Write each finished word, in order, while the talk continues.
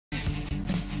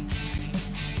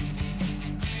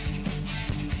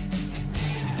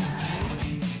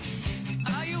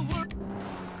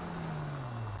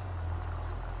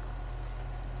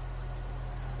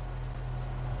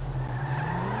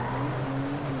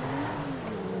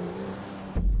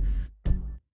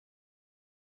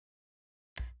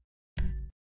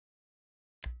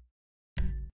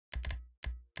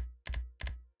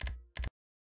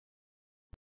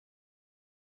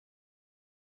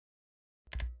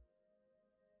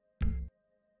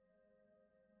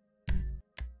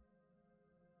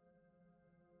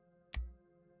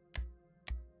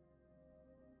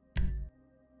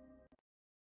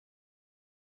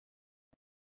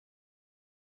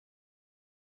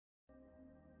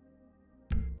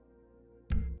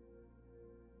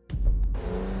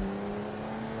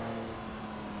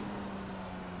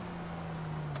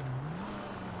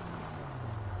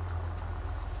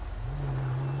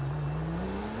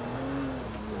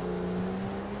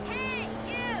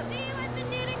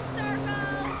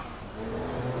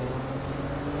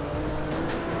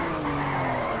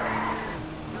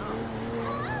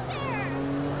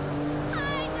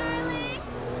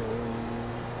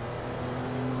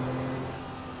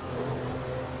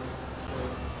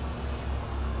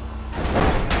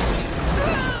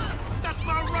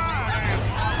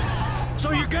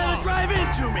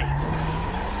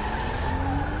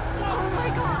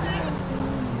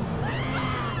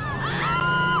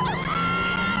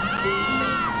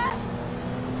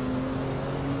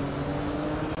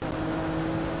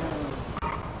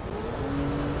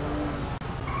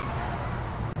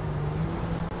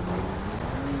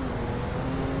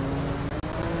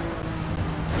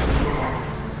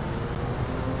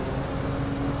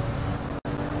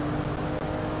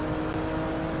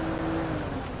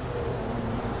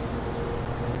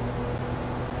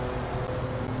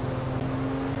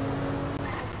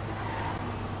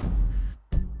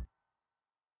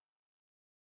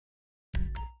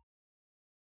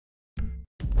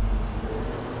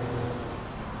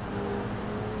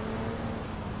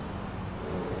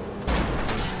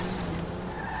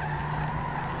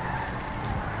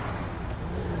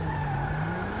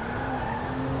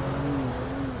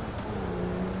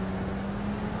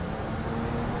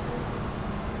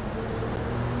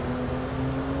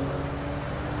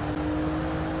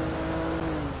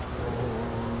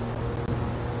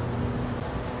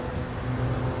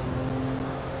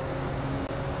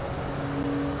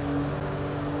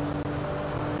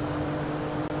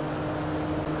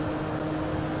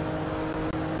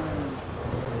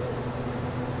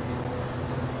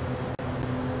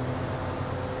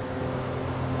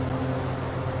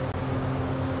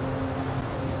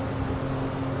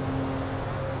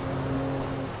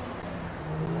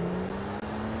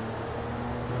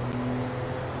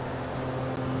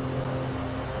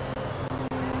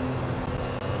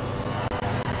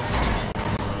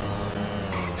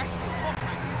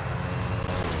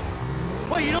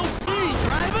you don't see me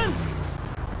driving?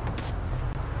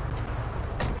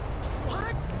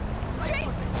 What?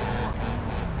 Jason!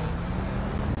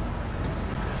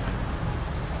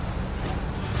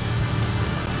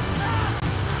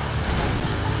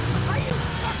 Are you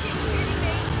fucking kidding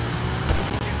me?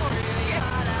 It's already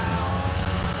hot out.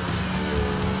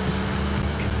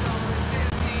 It's only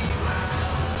 50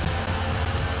 miles.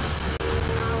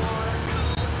 I wanna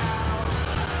cool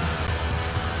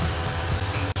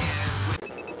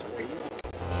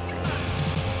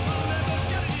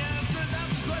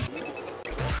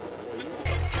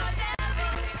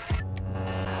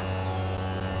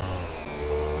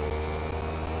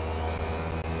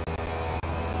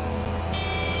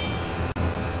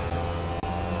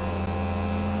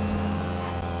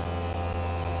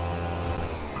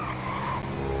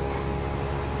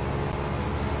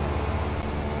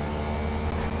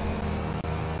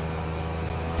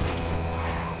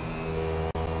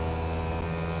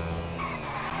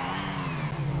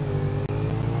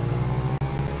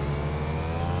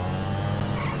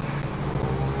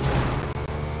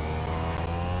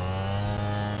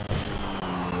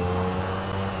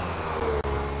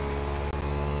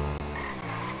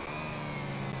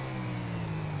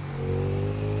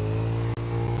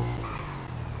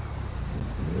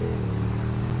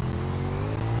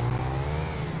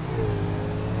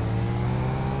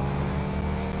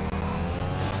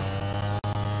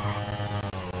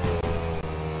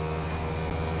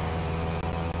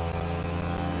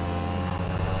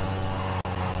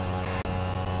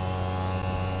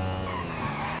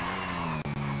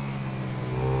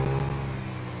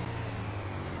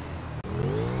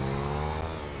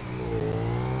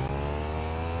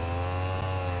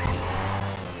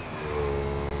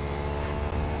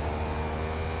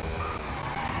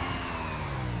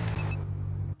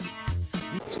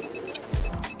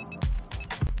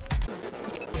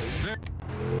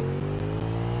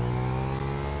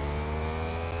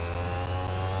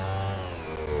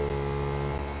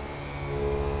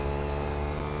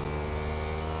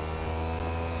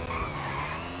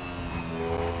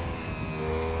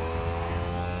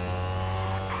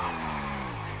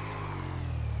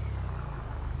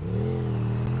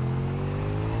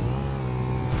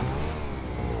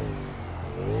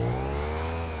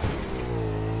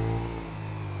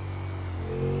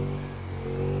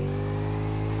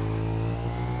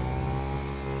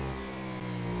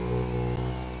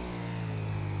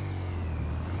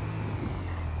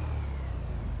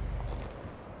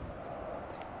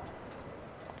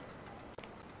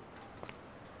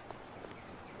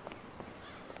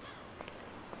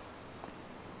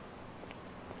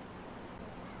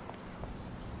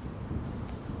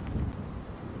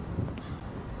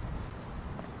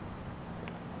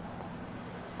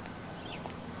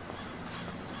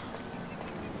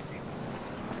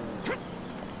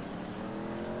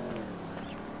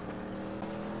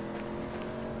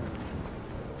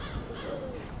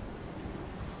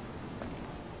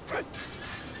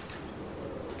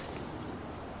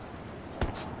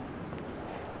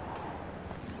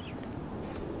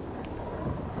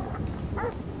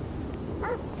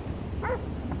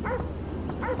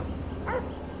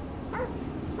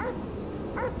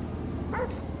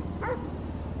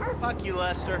Fuck you,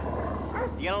 Lester.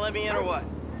 You gonna let me in or what?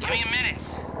 Give me a minute.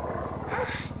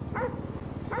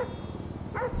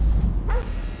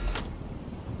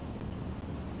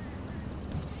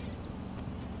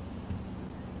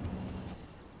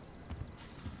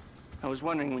 I was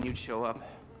wondering when you'd show up.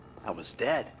 I was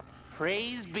dead.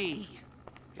 Praise be.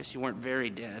 Guess you weren't very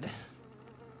dead.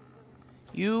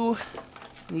 You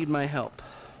need my help.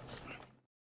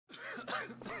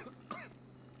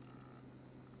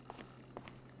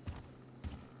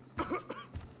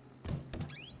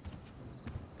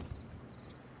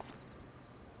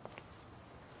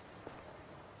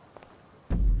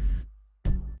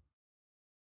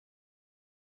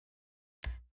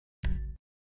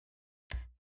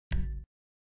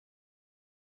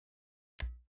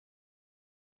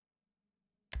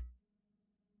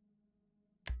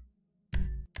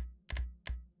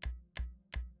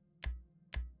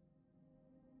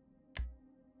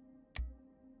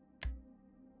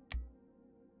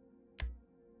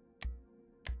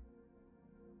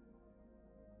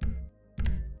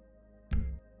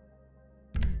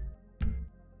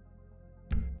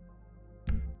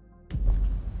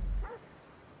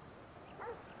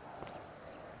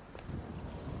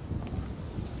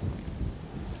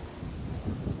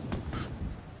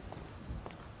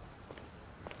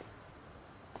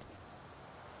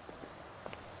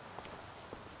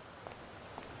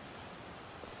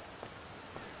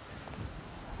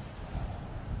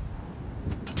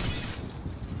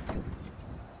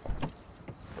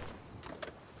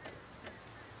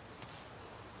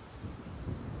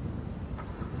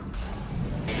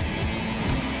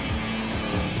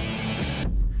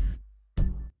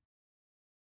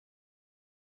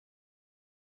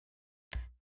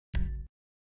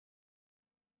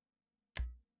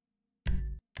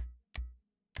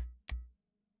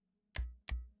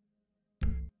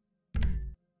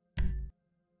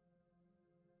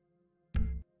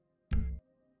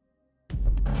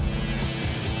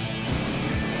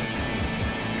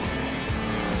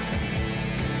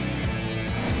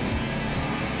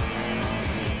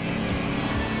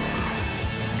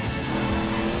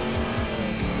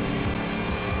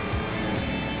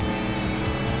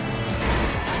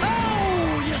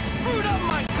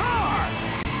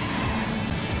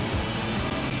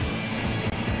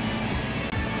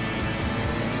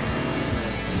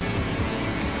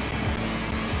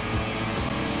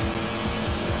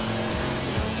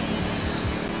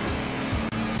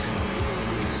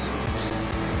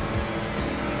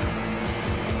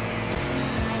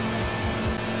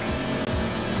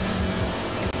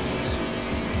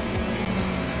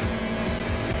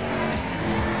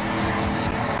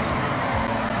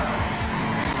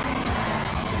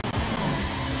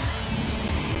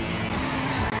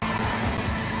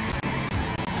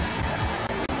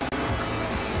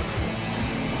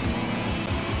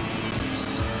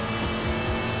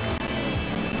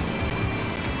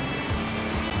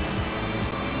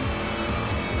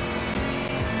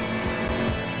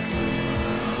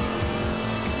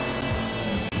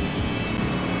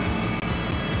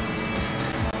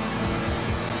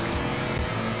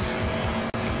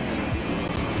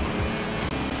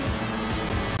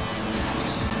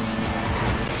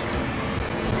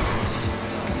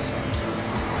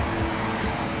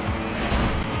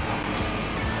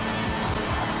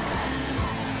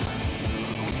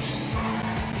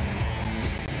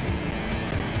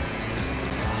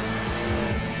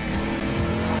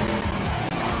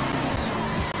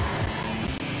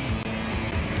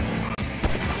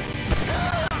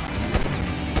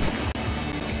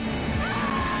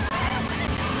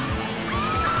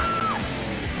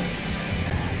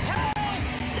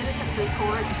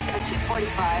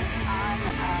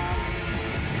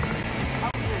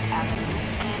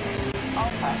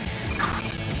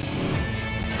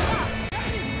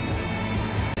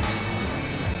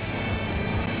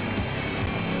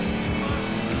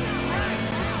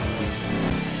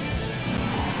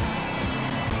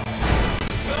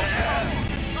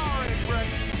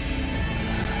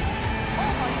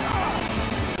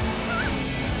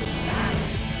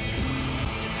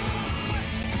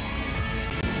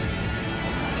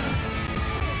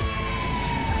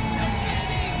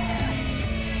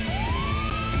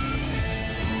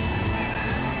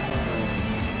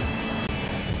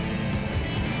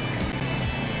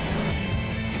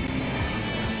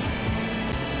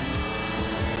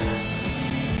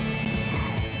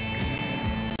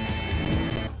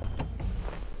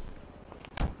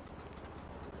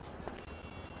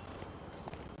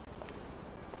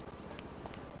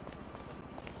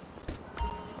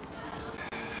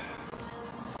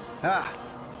 Ah,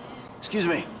 excuse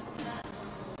me.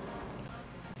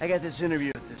 I got this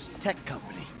interview at this tech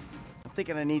company. I'm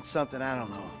thinking I need something, I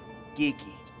don't know,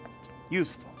 geeky,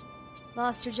 youthful.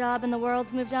 Lost your job and the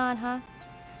world's moved on, huh?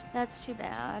 That's too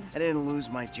bad. I didn't lose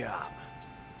my job.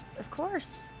 Of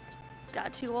course.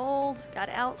 Got too old, got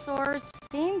outsourced.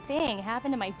 Same thing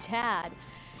happened to my dad.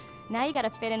 Now you gotta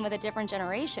fit in with a different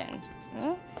generation.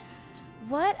 Hmm?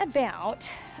 What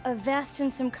about a vest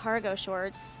and some cargo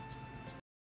shorts?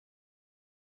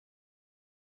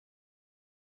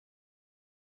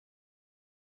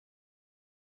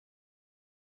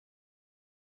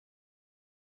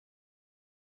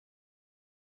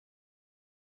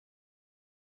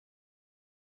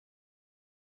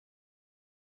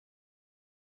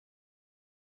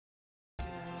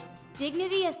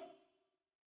 Dignity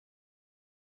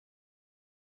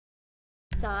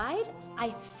aside, I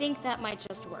think that might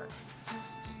just work.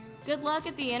 Good luck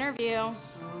at the interview.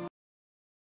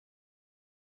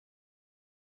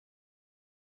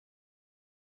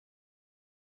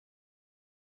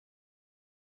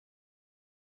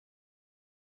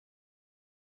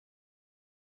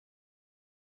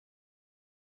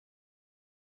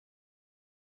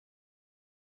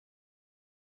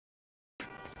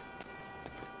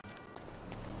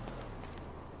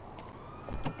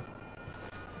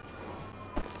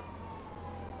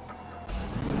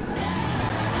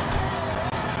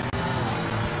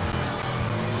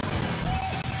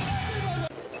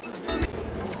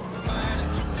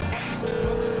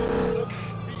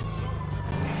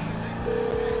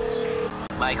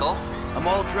 Michael, I'm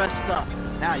all dressed up.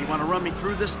 Now, you want to run me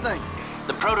through this thing?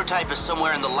 the prototype is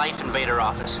somewhere in the Life Invader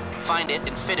office. Find it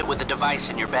and fit it with the device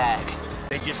in your bag.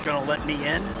 They just gonna let me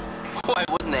in? Why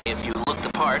wouldn't they if you look the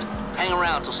part? Hang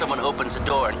around till someone opens the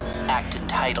door and act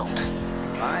entitled.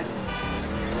 Fine.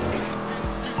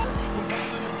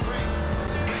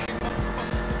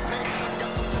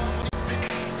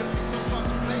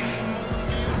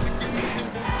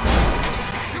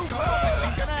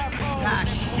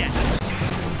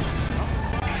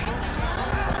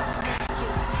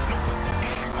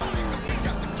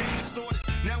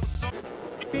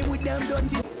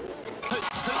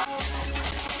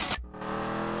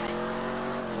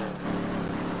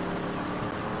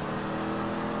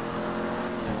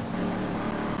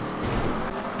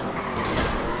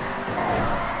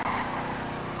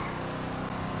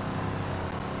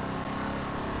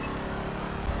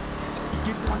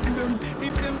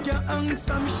 If them can hang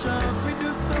some sharp, we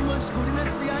do so much good in the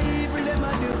sea, evil them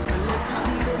a do, so let's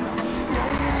hang them.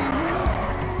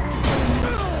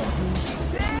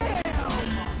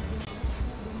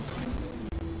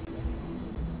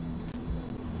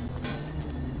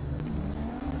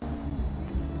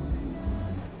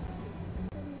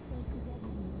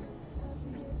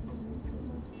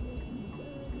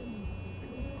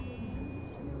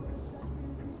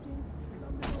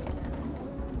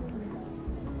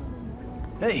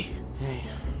 Hey. Hey.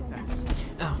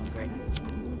 Oh, great.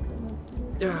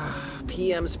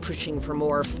 PM's pushing for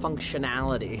more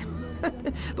functionality.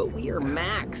 But we are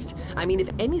maxed. I mean, if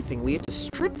anything, we have to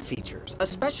strip features,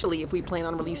 especially if we plan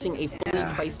on releasing a fully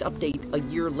priced update a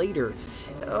year later.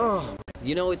 Oh,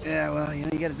 you know, it's... Yeah, well, you know,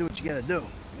 you gotta do what you gotta do,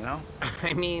 you know?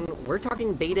 I mean, we're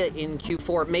talking beta in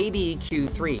Q4, maybe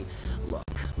Q3. Look,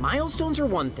 milestones are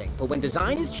one thing, but when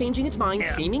design is changing its mind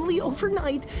seemingly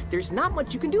overnight, there's not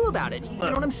much you can do about it. You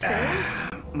know what I'm saying?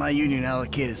 My union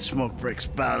allocated smoke breaks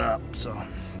about up, so...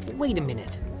 Wait a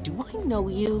minute. Do I know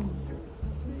you?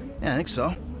 Yeah, I think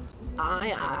so.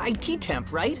 IT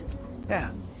temp, right?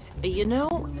 Yeah. You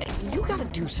know, you gotta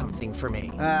do something for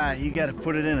me. You gotta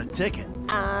put it in a ticket.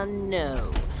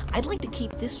 No. I'd like to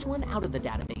keep this one out of the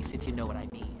database, if you know what I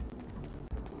mean.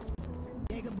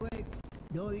 Take a break.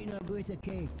 Don't eat no greater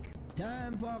cake.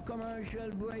 Time for a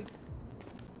commercial break.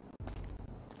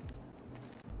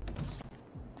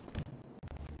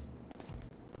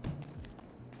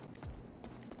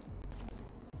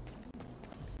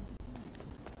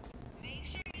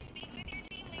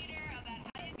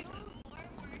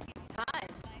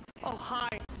 Oh, hi.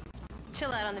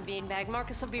 Chill out on the beanbag.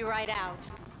 Marcus will be right out.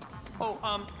 Oh,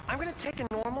 I'm gonna take a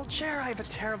normal chair. I have a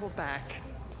terrible back.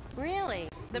 Really?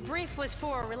 The brief was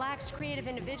for a relaxed, creative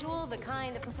individual, the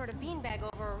kind that preferred a beanbag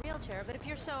over a real chair, but if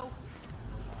you're so...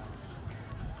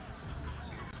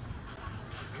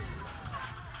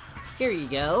 Here you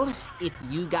go. If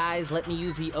you guys let me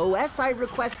use the OS I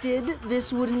requested,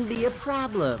 this wouldn't be a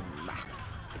problem.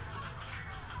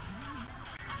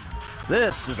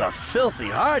 This is a filthy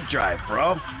hard drive,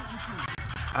 bro.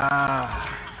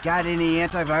 Got any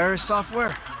antivirus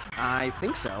software? I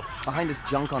think so. Behind this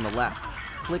junk on the left.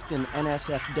 Clicked an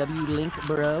NSFW link,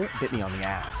 bro. Bit me on the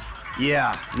ass.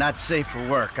 Yeah, not safe for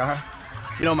work, huh?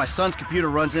 You know, my son's computer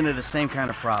runs into the same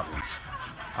kind of problems.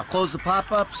 I'll close the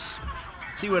pop-ups,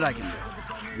 see what I can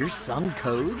do. Your son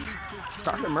codes?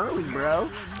 Start him early, bro.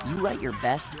 You write your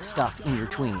best stuff in your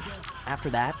tweens.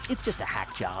 After that, it's just a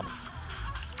hack job.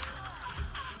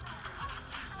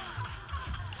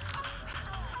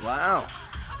 Wow.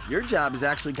 Your job is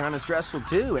actually kind of stressful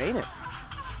too, ain't it?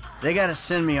 They gotta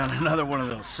send me on another one of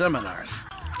those seminars.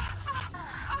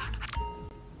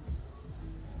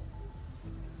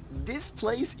 This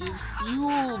place is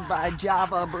fueled by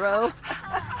Java, bro.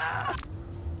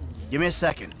 Give me a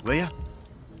second, will ya?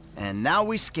 And now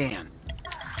we scan.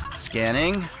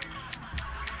 Scanning.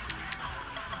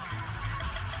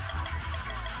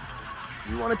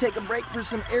 You want to take a break for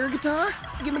some air guitar?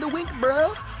 Give it a wink,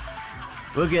 bro.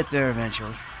 We'll get there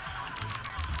eventually.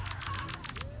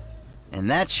 And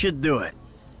that should do it.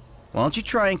 Why don't you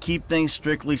try and keep things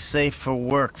strictly safe for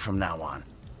work from now on?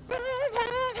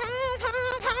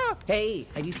 Hey,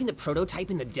 have you seen the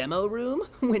prototype in the demo room?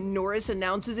 When Norris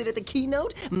announces it at the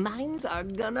keynote, minds are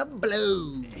gonna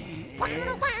blow.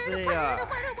 Yes, they are.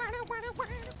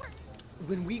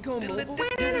 When we go mobile...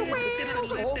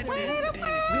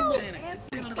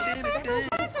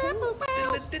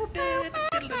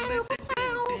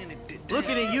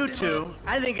 Looking at you two,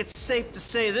 I think it's safe to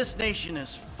say this nation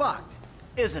is fucked,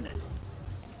 isn't it?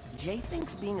 Jay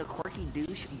thinks being a quirky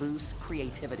douche boosts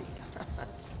creativity.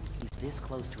 He's this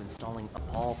close to installing a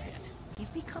ball pit. He's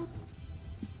become...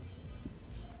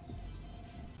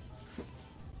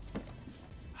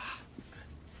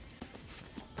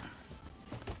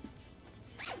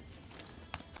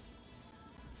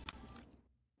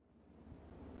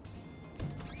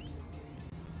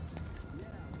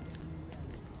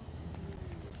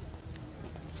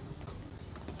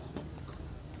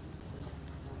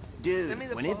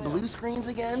 Dude, when it blue screens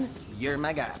again, you're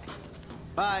my guy.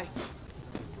 Bye.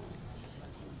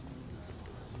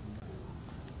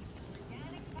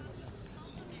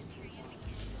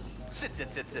 Sit.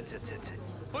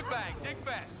 Foot bang, dig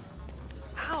fast.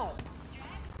 Ow!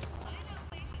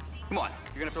 Come on,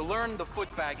 you're gonna have to learn the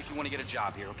foot bag if you want to get a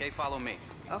job here, okay? Follow me.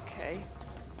 Okay.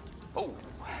 Oh.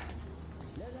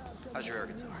 How's your air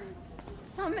guitar?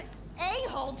 Some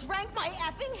a-hole drank my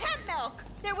effing hemp milk.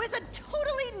 There was a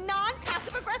totally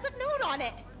non-passive-aggressive note on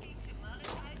it.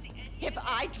 If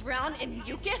I drown in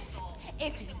mucus,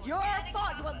 it's your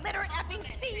fault, you illiterate effing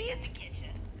seas.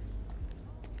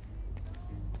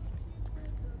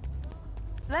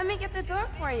 Let me get the door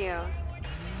for you.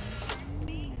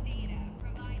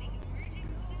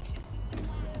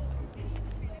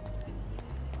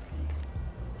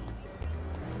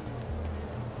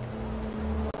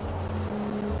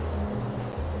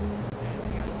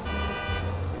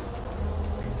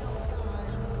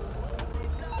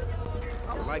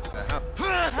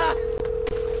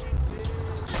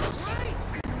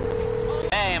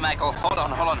 Hey, Michael, hold on.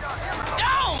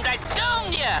 Domed! I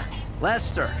domed ya!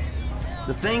 Lester,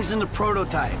 the thing's in the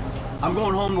prototype. I'm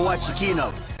going home to watch the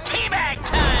keynote. Teabag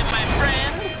time, my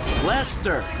friend!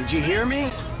 Lester, did you hear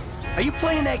me? Are you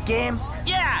playing that game?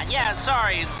 Yeah,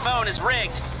 sorry, the phone is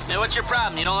rigged. Now, what's your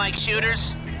problem? You don't like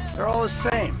shooters? They're all the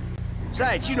same.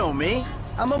 Besides, you know me.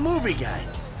 I'm a movie guy.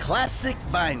 Classic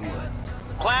Vinewood.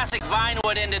 Classic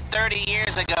Vinewood ended 30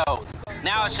 years ago.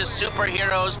 Now it's just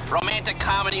superheroes, romantic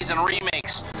comedies, and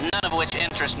remakes, none of which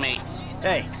interest me.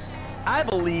 Hey, I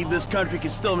believe this country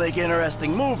can still make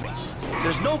interesting movies.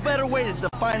 There's no better way to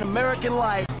define American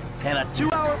life than a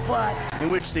 2-hour plot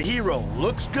in which the hero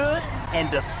looks good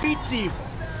and defeats evil.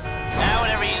 Now,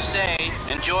 whatever you say,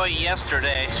 enjoy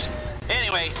yesterday.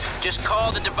 Anyway, just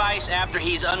call the device after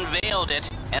he's unveiled it,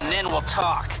 and then we'll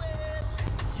talk.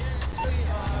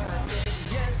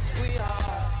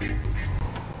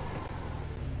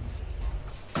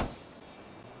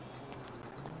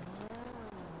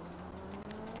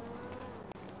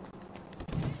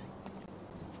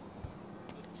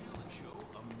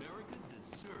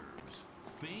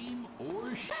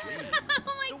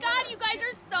 Oh my god, you guys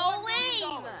are so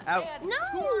lame! Out. No,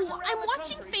 I'm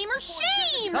watching Fame or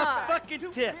Shame.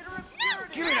 Fucking tits. No.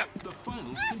 Give it up. The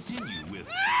finals continue with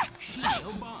Shea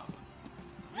Bob.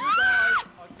 You guys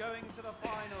are going to the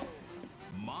final.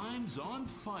 Mimes on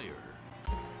Fire.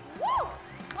 Woo!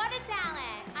 What a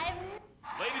talent!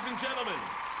 Ladies and gentlemen,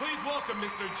 please welcome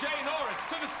Mr. Jay Norris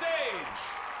to the stage.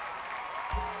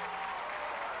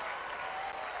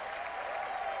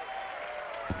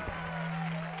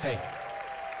 Hey,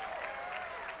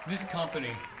 this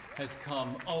company has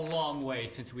come a long way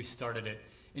since we started it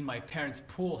in my parents'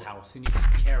 pool house in East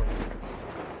Caraway.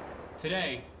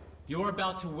 Today, you're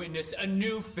about to witness a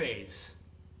new phase.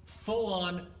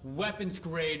 Full-on,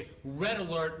 weapons-grade, red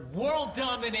alert, world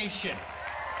domination.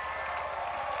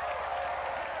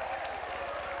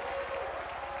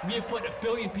 We have put 1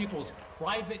 billion people's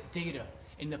private data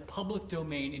in the public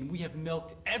domain, and we have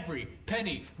milked every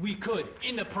penny we could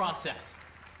in the process.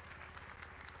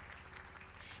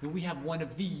 And we have one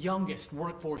of the youngest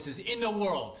workforces in the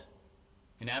world.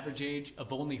 An average age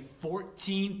of only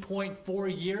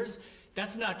 14.4 years.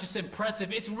 That's not just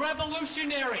impressive, it's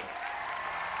revolutionary!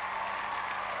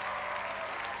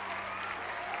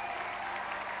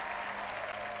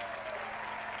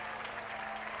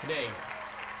 Today,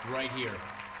 right here,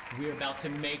 we're about to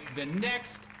make the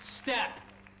next step.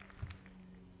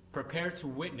 Prepare to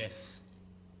witness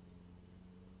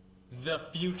the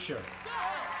future.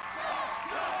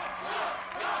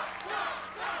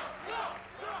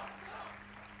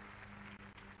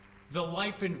 The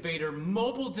Life Invader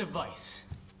mobile device.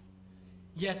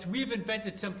 Yes, we've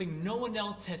invented something no one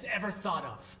else has ever thought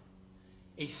of.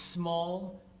 A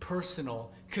small,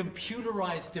 personal,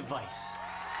 computerized device.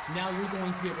 Now you're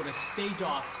going to be able to stay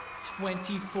docked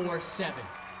 24/7.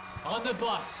 On the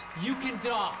bus, you can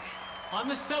dock. On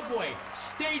the subway,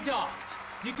 stay docked.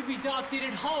 You can be docked in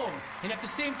at home, and at the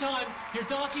same time, you're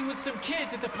docking with some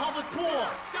kids at the public pool.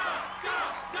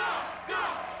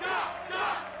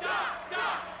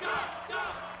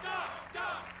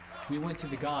 We went to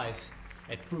the guys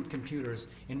at Fruit Computers,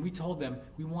 and we told them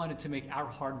we wanted to make our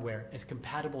hardware as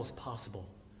compatible as possible.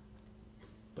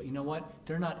 But you know what?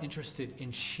 They're not interested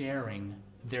in sharing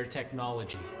their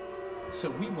technology. So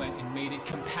we went and made it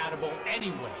compatible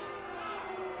anyway.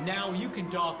 Now you can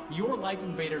dock your Life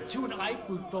Invader to an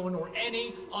iFruit phone or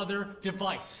any other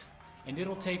device. And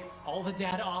it'll take all the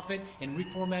data off it and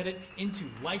reformat it into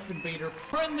Life Invader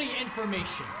friendly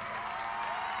information.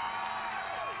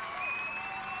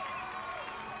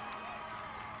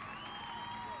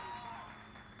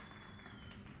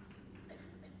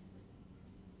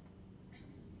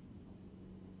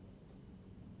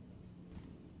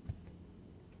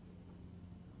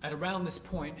 At around this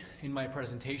point in my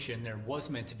presentation, there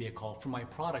was meant to be a call from my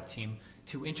product team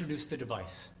to introduce the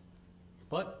device.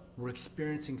 But we're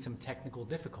experiencing some technical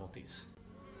difficulties.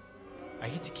 I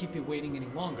hate to keep you waiting any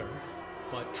longer,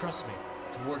 but trust me,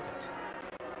 it's worth it.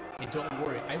 And don't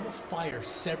worry, I will fire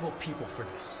several people for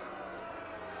this.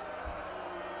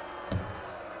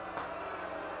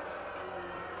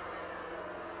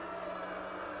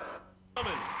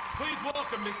 Gentlemen, please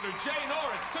welcome Mr. Jay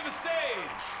Norris to the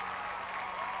stage.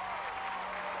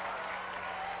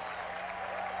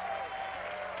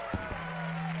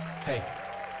 Hey,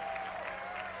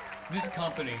 this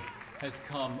company has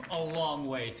come a long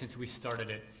way since we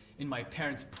started it in my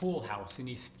parents' pool house in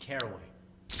East Caraway.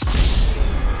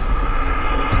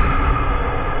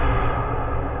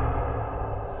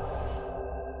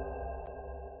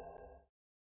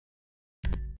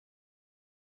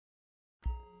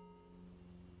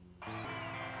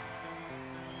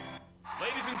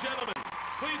 Ladies and gentlemen,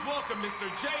 please welcome Mr.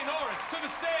 Jay Norris to the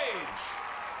stage.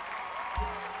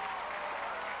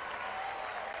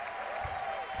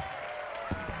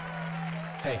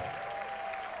 Hey,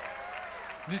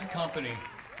 this company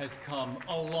has come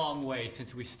a long way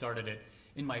since we started it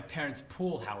in my parents'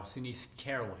 pool house in East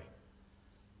Caraway.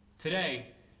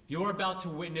 Today, you're about to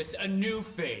witness a new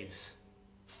phase.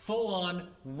 Full-on,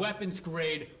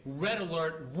 weapons-grade, red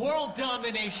alert, world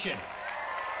domination.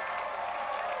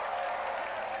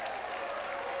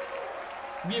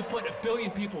 We have put 1 billion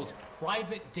people's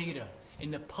private data in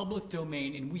the public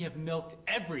domain, and we have milked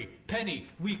every penny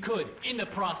we could in the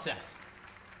process.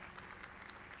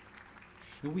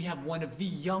 And we have one of the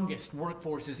youngest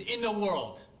workforces in the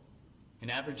world.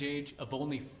 An average age of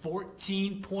only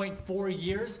 14.4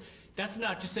 years. That's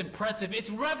not just impressive, it's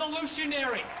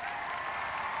revolutionary!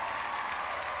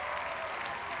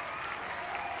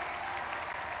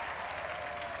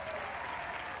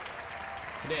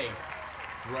 Today,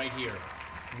 right here,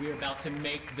 we're about to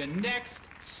make the next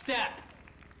step.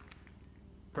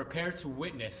 Prepare to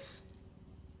witness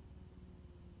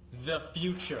the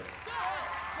future.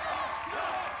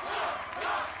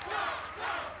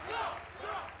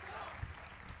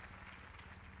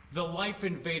 The Life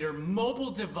Invader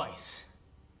mobile device.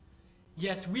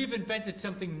 Yes, we've invented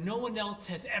something no one else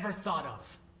has ever thought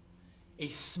of. A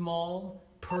small,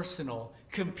 personal,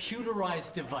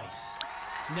 computerized device.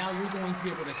 Now you're going to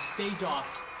be able to stay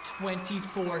docked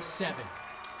 24/7.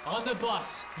 On the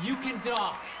bus, you can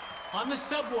dock. On the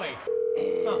subway.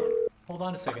 Oh, hold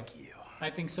on a second. I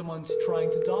think someone's trying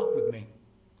to dock with me.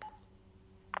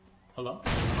 Hello?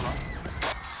 Hello?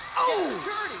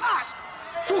 Oh!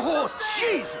 Oh,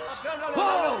 Jesus!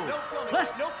 Whoa!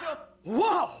 Let's...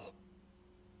 Whoa!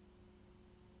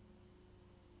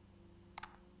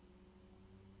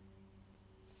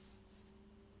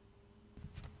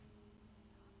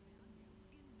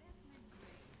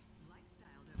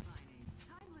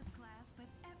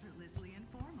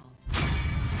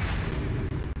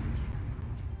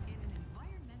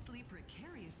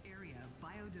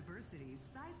 Biodiversity,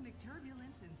 seismic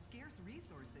turbulence, and scarce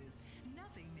resources.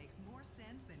 Nothing makes more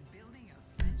sense than building a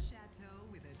French chateau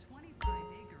with a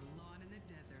 25-acre lawn in the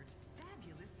desert.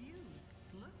 Fabulous views.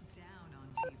 Look down on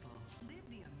people. Live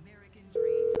the American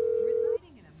dream.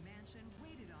 Residing in a mansion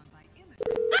waited on by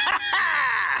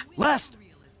immigrants. Lester!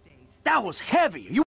 That was heavy. You